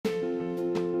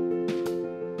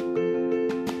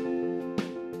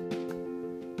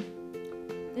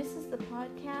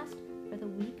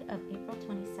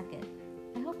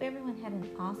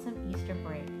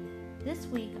This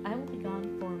week, I will be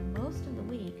gone for most of the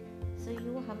week, so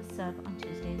you will have a sub on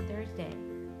Tuesday and Thursday.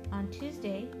 On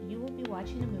Tuesday, you will be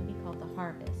watching a movie called The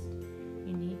Harvest.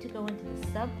 You need to go into the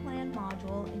sub-plan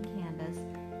module in Canvas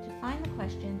to find the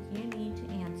questions you need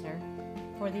to answer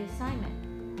for the assignment.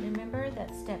 Remember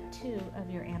that step 2 of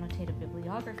your annotated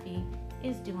bibliography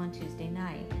is due on Tuesday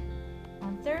night.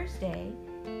 On Thursday,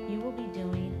 you will be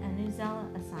doing a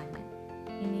Newsela assignment.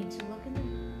 You need to look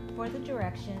for the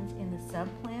directions in the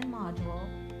sub-plan module,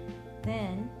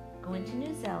 then go into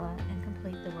Newsela and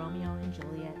complete the Romeo and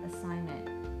Juliet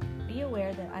assignment. Be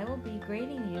aware that I will be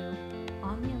grading you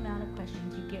on the amount of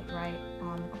questions you get right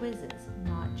on the quizzes,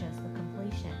 not just the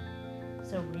completion.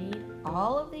 So read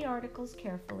all of the articles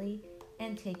carefully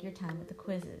and take your time with the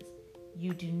quizzes.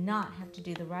 You do not have to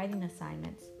do the writing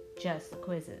assignments, just the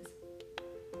quizzes.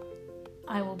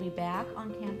 I will be back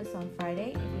on campus on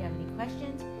Friday. If you have any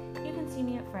questions, you can see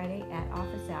me at Friday at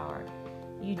office hour.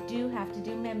 You do have to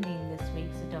do MEMNing this week,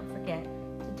 so don't forget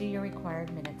to do your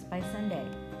required minutes by Sunday.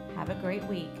 Have a great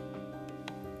week.